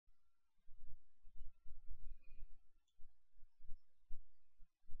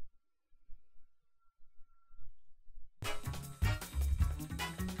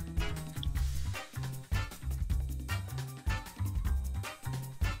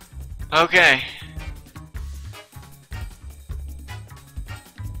Okay.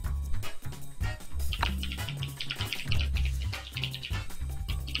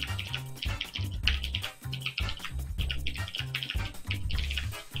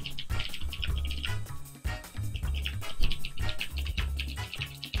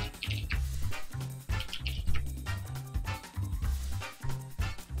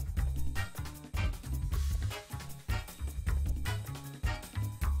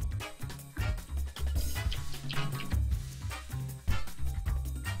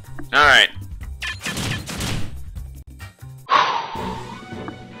 Alright.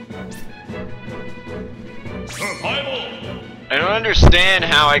 Survival. I don't understand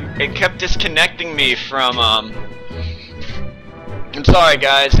how it kept disconnecting me from, I'm sorry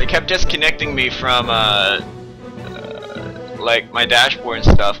guys, it kept disconnecting me from, like, my dashboard and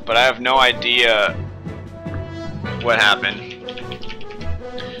stuff, but I have no idea what happened.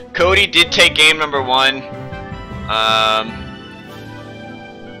 Cody did take game number 1.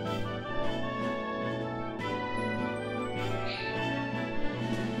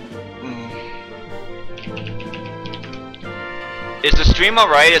 Is the stream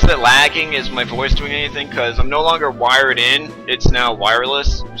alright? Is it lagging? Is my voice doing anything? Because I'm no longer wired in. It's now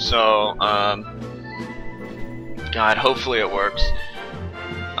wireless. So, God, hopefully it works.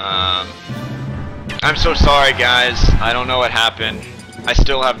 I'm so sorry, guys. I don't know what happened. I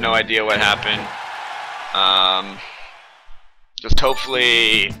still have no idea what happened. Just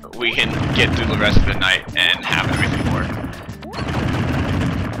hopefully we can get through the rest of the night and have everything work.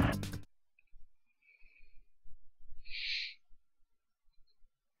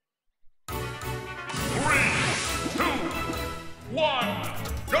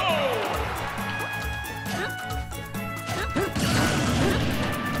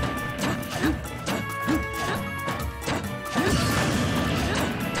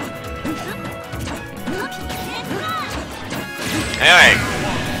 Alright,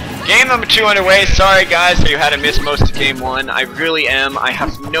 game number 2 underway. Sorry guys that you had to miss most of game 1. I really am. I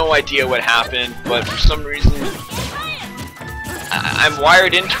have no idea what happened, but for some reason I'm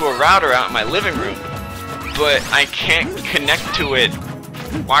wired into a router out in my living room, but I can't connect to it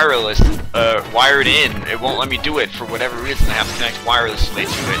wired in. It won't let me do it for whatever reason. I have to connect wirelessly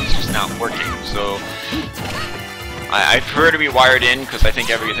to it. It's just not working. So I prefer to be wired in because I think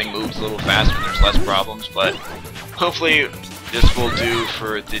everything moves a little faster and there's less problems, but hopefully this will do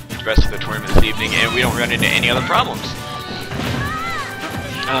for the rest of the tournament this evening and we don't run into any other problems.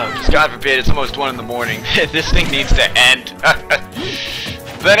 Oh, just God forbid, it's almost 1 in the morning. This thing needs to end.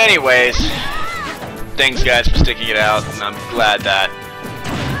 But anyways, thanks guys for sticking it out, and I'm glad that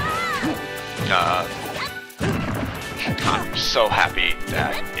I'm so happy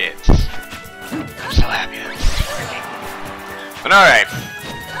that it's working. But alright.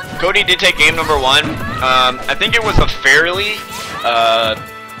 Cody did take game number 1. I think it was a fairly,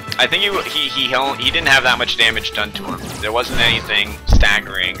 I think he didn't have that much damage done to him. There wasn't anything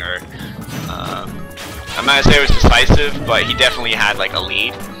staggering or, I'm not gonna say it was decisive, but he definitely had like a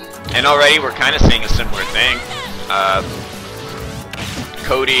lead. And already we're kind of seeing a similar thing.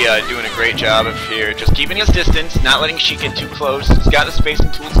 Cody doing a great job of here, just keeping his distance, not letting Sheik get too close. He's got the space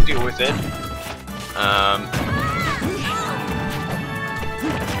and tools to deal with it.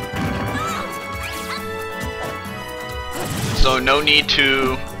 So no need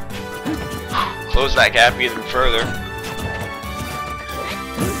to close that gap even further.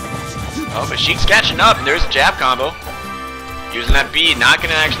 Oh, but Sheik's catching up, and there's a jab combo. Using that bead, not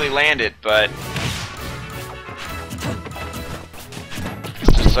gonna actually land it, but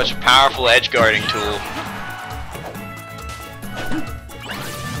it's just such a powerful edge guarding tool.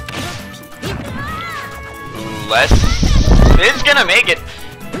 Ooh, Les is gonna make it.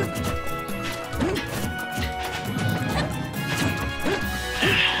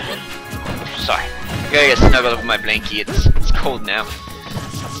 Sorry, I gotta get snuggled up with my blankie. It's cold now.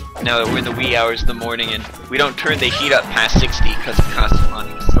 Now that we're in the wee hours of the morning and we don't turn the heat up past 60 because it costs money,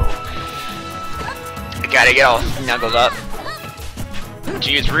 so I gotta get all snuggled up.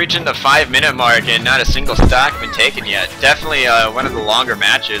 Geez, reaching the 5-minute mark and not a single stock been taken yet. Definitely one of the longer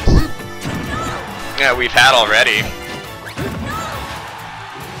matches that we've had already.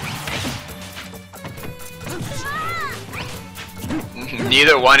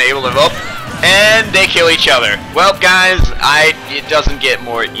 Neither one able to vote. And they kill each other. Well, guys, it doesn't get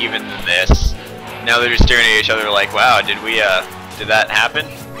more even than this. Now they're just staring at each other like, wow, did that happen?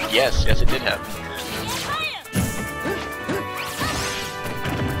 Yes, it did happen.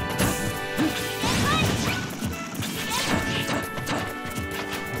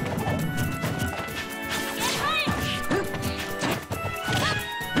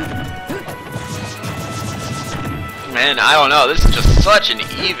 And I don't know, this is just such an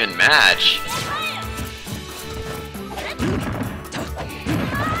even match.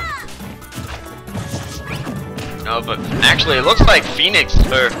 No, but actually it looks like Phuzix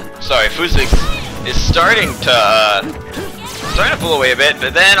is starting to pull away a bit,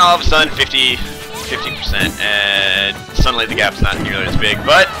 but then all of a sudden 50%, and suddenly the gap's not nearly as big.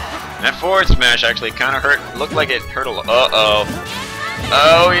 But that forward smash actually kind of hurt. Looked like it hurt a lot. Uh-oh.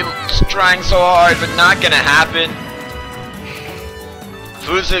 Oh, he's trying so hard, but not gonna happen.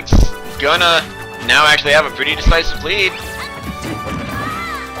 Phuzix gonna now actually have a pretty decisive lead.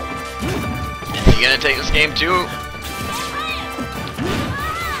 Is he gonna take this game too?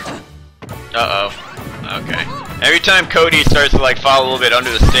 Uh-oh. Okay. Every time Cody starts to like fall a little bit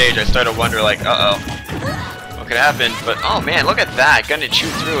under the stage, I start to wonder like, uh-oh, what could happen? But oh man, look at that, gonna chew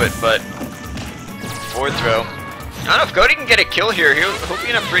through it, but forward throw. I don't know if Cody can get a kill here. He'll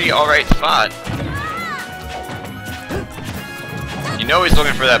be in a pretty alright spot. You know he's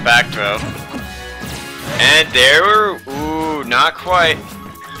looking for that back throw. And there, ooh, not quite.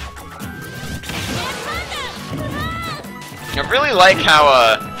 I really like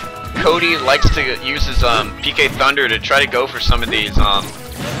how Cody likes to use his PK Thunder to try to go for some of these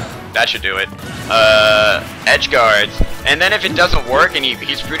that should do it. Edge guards. And then if it doesn't work and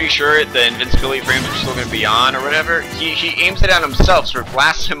he's pretty sure the invincibility frames are still gonna be on or whatever, he aims it at himself, so it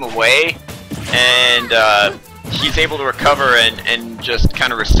blasts him away, and he's able to recover and just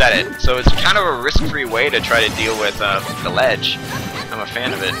kind of reset it. So it's kind of a risk-free way to try to deal with the ledge. I'm a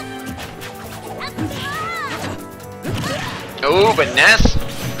fan of it. Oh, but Ness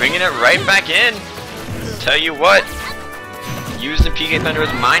bringing it right back in. Tell you what, using PK Thunder as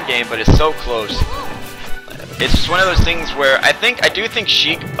a mind game, but it's so close. It's just one of those things where I do think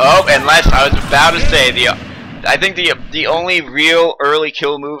Sheik. Oh, and I was about to say I think the only real early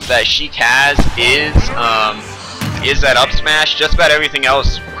kill move that Sheik has is that up smash. Just about everything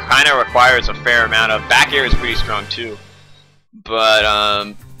else kind of requires a fair amount of back air is pretty strong too. But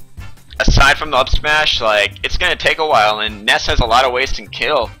aside from the up smash, like it's gonna take a while, and Ness has a lot of ways to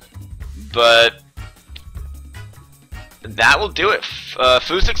kill. But that will do it.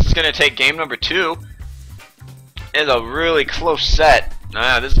 Phuzix is gonna take game number 2. It's a really close set.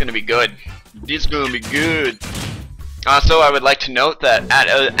 This is gonna be good. This is gonna be good. Also, I would like to note that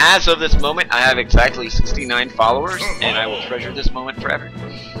as of this moment, I have exactly 69 followers, and I will treasure this moment forever.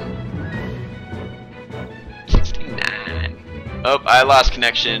 69. Oh, I lost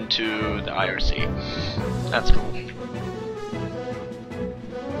connection to the IRC. That's cool.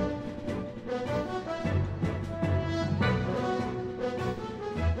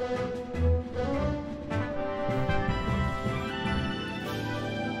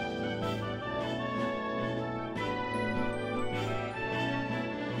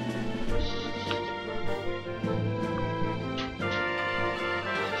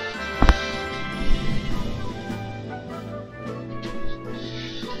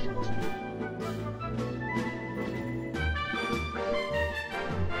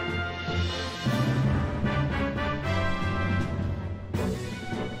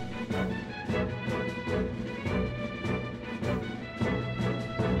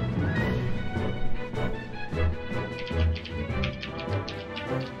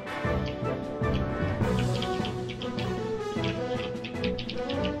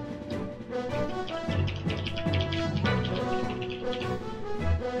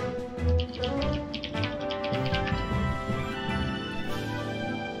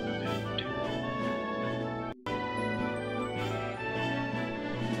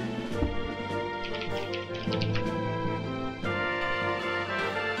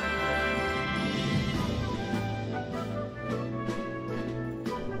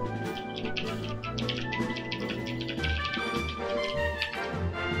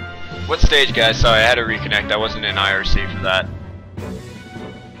 What stage, guys? Sorry, I had to reconnect. I wasn't in IRC for that.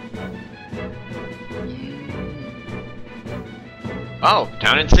 Oh,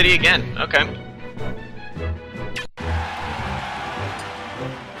 Town and City again. Okay.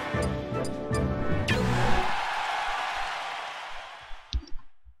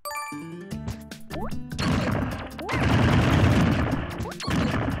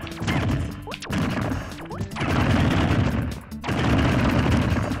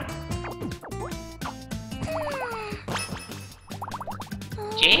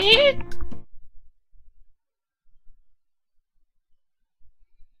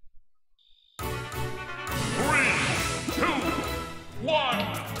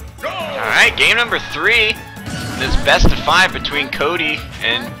 Alright, game number 3. This best of 5 between Cody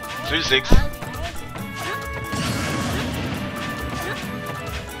and Phuzix.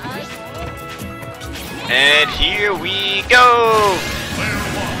 And here we go!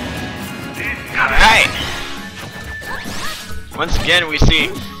 Alright! Once again we see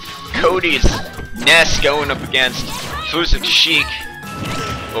Cody's Ness going up against Phuzix Sheik.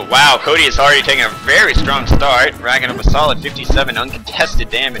 But wow, Cody is already taking a very strong start, racking up a solid 57 uncontested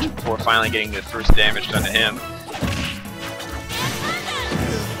damage before finally getting the first damage done to him.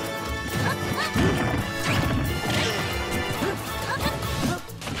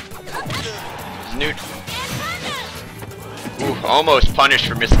 Ooh, almost punished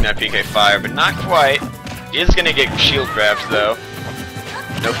for missing that PK fire, but not quite. He is gonna get shield grabs though.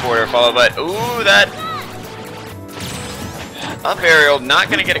 No forward air follow, but ooh, that up aerial, not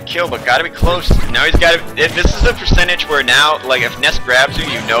gonna get a kill, but gotta be close. Now he's gotta. If this is a percentage where now, like, if Ness grabs you,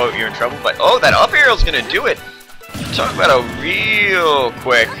 you know you're in trouble. But oh, that up aerial's gonna do it. Talk about a real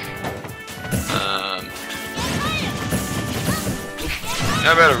quick.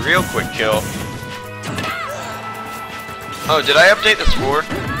 How about a real quick kill? Oh, did I update the score?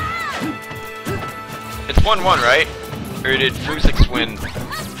 It's 1-1, right? Or did Phuzix win?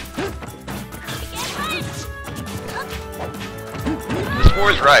 The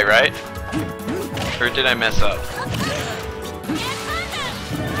score is right? Or did I mess up?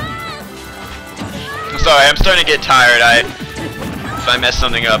 I'm sorry, I'm starting to get tired. If I mess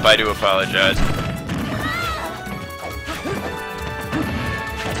something up, I do apologize.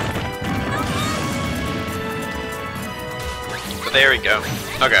 There we go.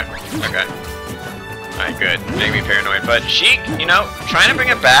 Okay. Alright, good. Make me paranoid. But Sheik, you know, trying to bring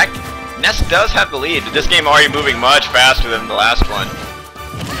it back. Ness does have the lead. This game already moving much faster than the last one.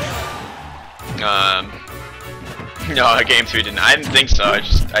 No, game 3 didn't. I didn't think so.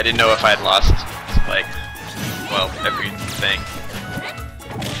 I didn't know if I had lost, like, well, everything.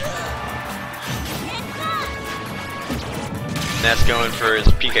 Ness going for his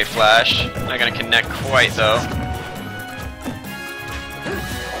PK flash. Not gonna connect quite though.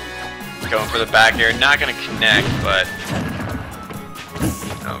 Going for the back air, not gonna connect, but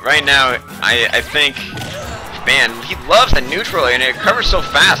right now I think, man, he loves the neutral air and it covers so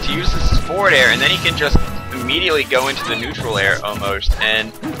fast. He uses his forward air and then he can just immediately go into the neutral air almost,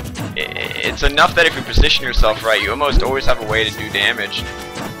 and it's enough that if you position yourself right, you almost always have a way to do damage.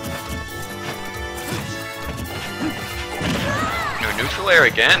 No, neutral air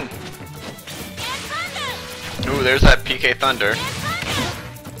again. Ooh, there's that PK Thunder.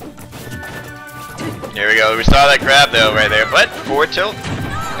 Here we go, we saw that grab though right there, but forward tilt,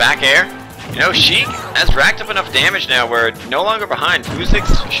 back air. You know, Sheik has racked up enough damage now where no longer behind.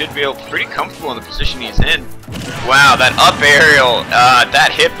 Phuzix should be pretty comfortable in the position he's in. Wow, that up aerial, that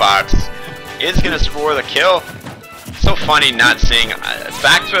hitbox is going to score the kill. So funny not seeing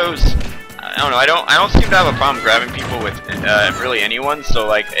back throws. I don't know, I don't seem to have a problem grabbing people with really anyone, so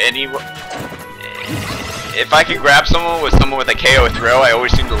like if I can grab someone with a KO throw, I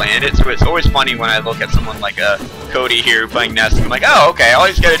always seem to land it. So it's always funny when I look at someone like Cody here playing Ness. I'm like, oh, okay, all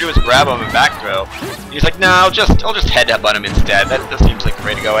he's got to do is grab him and back throw. He's like, no, I'll just headbutt him instead. That seems like the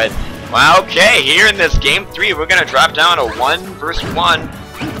way to go ahead. Wow, okay, here in this game 3, we're gonna drop down to 1 versus 1.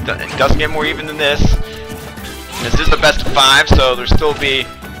 It doesn't get more even than this. This is the best of 5, so there'll still be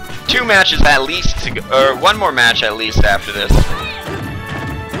 2 matches at least, or 1 more match at least after this.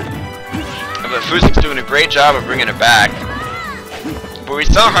 But Phuzix doing a great job of bringing it back. But we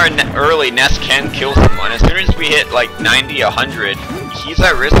saw how early Ness can kill someone. As soon as we hit like 90, 100, he's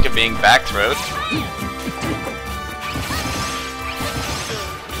at risk of being back throwed.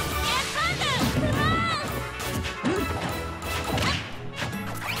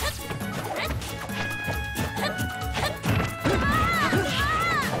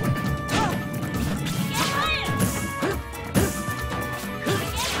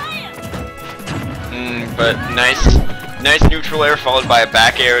 But nice neutral air followed by a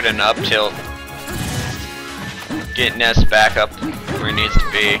back air and an up tilt. Get Ness back up where he needs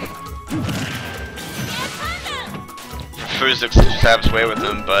to be. Phuzix just have his way with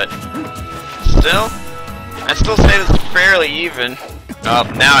him, but still, I'd still say this is fairly even. Oh,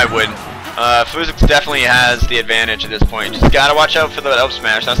 now I wouldn't. Phuzix definitely has the advantage at this point. Just gotta watch out for the up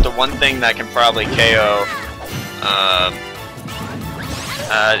smash. That's the one thing that can probably KO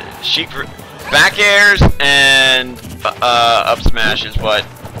Sheik. Back airs and up smash is what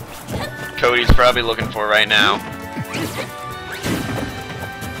Cody's probably looking for right now.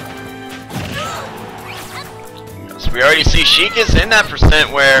 So we already see Sheik is in that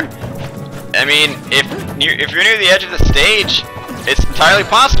percent where, I mean, if you're near the edge of the stage, it's entirely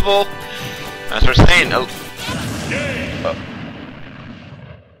possible. That's what we're saying.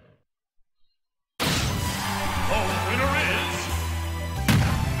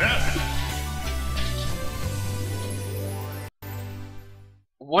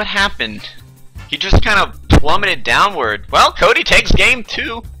 What happened? He just kind of plummeted downward. Well, Cody takes game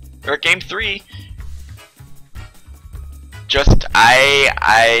 2 or game 3. Just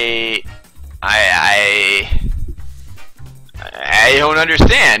I don't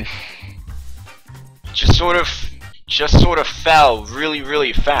understand. Just sort of fell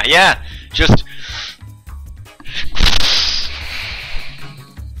really fast. Yeah, just.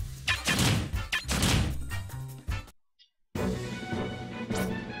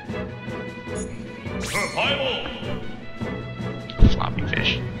 Survival. Floppy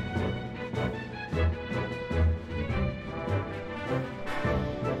fish.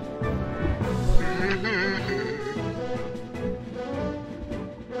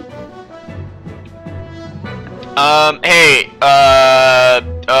 Hey,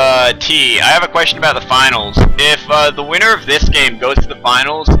 T, I have a question about the finals. If, the winner of this game goes to the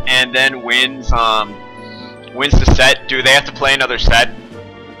finals and then wins the set, do they have to play another set?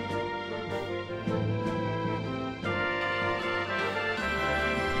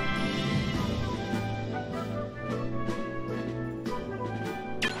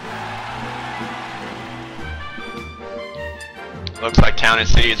 Looks like Town and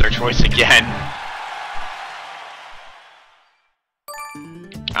City is our choice again.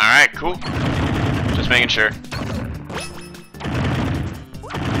 Alright, cool. Just making sure.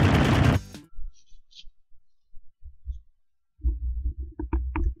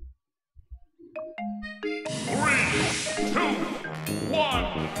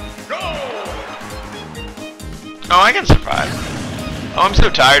 Oh, I can survive. Oh, I'm so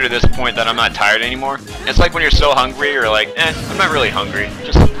tired at this point that I'm not tired anymore. It's like when you're so hungry, you're like, I'm not really hungry.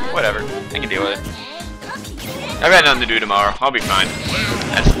 Just, whatever. I can deal with it. I've got nothing to do tomorrow. I'll be fine.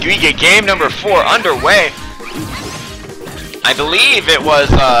 We get game number 4 underway. I believe it was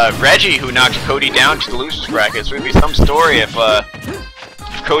Reggie who knocked Cody down to the losers bracket. So it would be some story if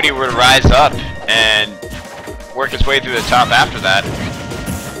Cody were to rise up and work his way through the top after that.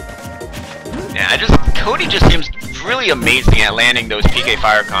 Yeah, Cody just seems really amazing at landing those PK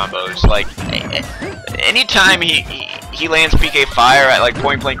Fire combos. Like, anytime he lands PK Fire at like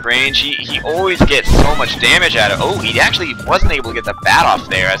point blank range, he always gets so much damage out of it. Oh, he actually wasn't able to get the bat off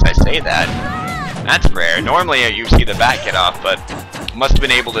there as I say that. That's rare. Normally you see the bat get off, but must have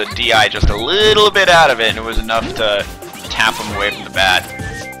been able to DI just a little bit out of it, and it was enough to tap him away from the bat.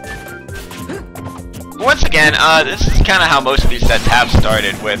 But once again, this is kind of how most of these sets have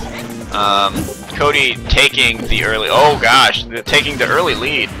started, with Cody taking the early. Oh gosh, taking the early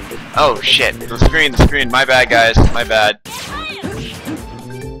lead. Oh shit, the screen. My bad, guys. My bad.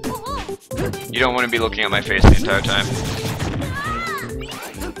 You don't want to be looking at my face the entire time.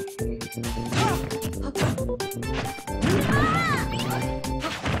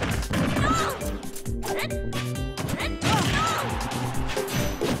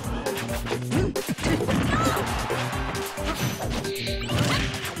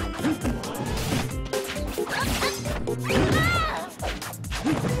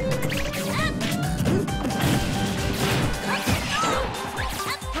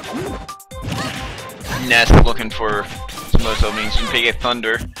 Ness looking for some of those openings. You can PK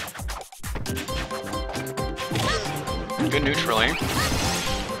Thunder. Good neutral aim.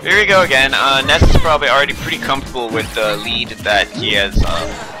 Here we go again. Ness is probably already pretty comfortable with the lead that he has,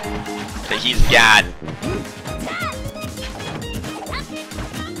 that he's got.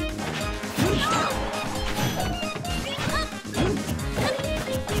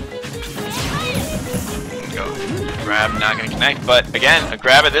 Go. Grab, not gonna connect, but again, a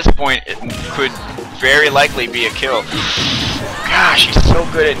grab at this point, it could very likely be a kill. Gosh, he's so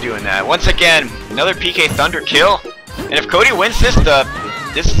good at doing that. Once again, another PK Thunder kill. And if Cody wins this stuff,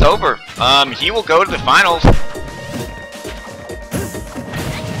 this is over. He will go to the finals.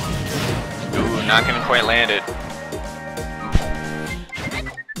 Ooh, not gonna quite land it.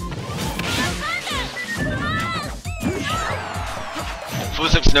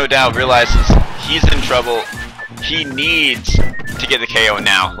 Phuzix no doubt realizes he's in trouble. He needs to get the KO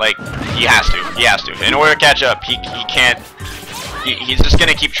now. Like, he has to. In order to catch up, he can't. He's just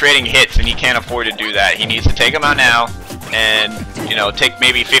gonna keep trading hits, and he can't afford to do that. He needs to take him out now, and you know, take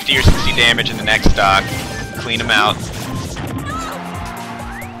maybe 50 or 60 damage in the next stock, clean him out,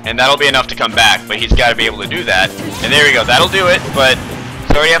 and that'll be enough to come back. But he's got to be able to do that. And there we go. That'll do it. But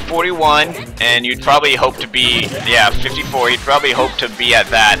he's already at 41, and you'd probably hope to be 54. You'd probably hope to be at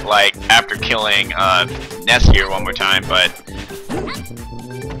that, like after killing Ness here one more time, but.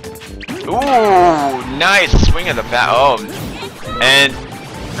 Ooh, nice swing of the bat. Oh, and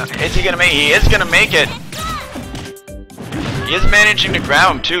is he gonna make? He is gonna make it. He is managing to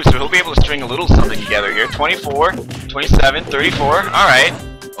grab him too, so he'll be able to string a little something together here. 24, 27, 34. All right.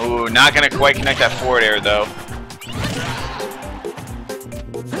 Oh, not gonna quite connect that forward air though.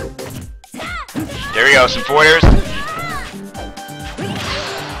 There we go, some forward airs.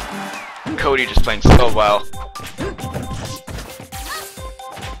 Cody just playing so well.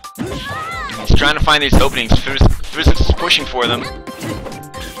 He's trying to find these openings. Phuzix is pushing for them.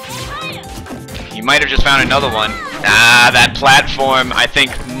 He might have just found another one. Ah, that platform I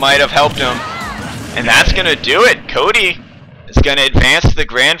think might have helped him. And that's gonna do it. Cody is gonna advance to the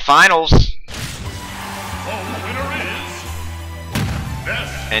grand finals. The winner is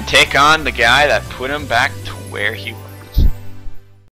Ness. And take on the guy that put him back to where he was.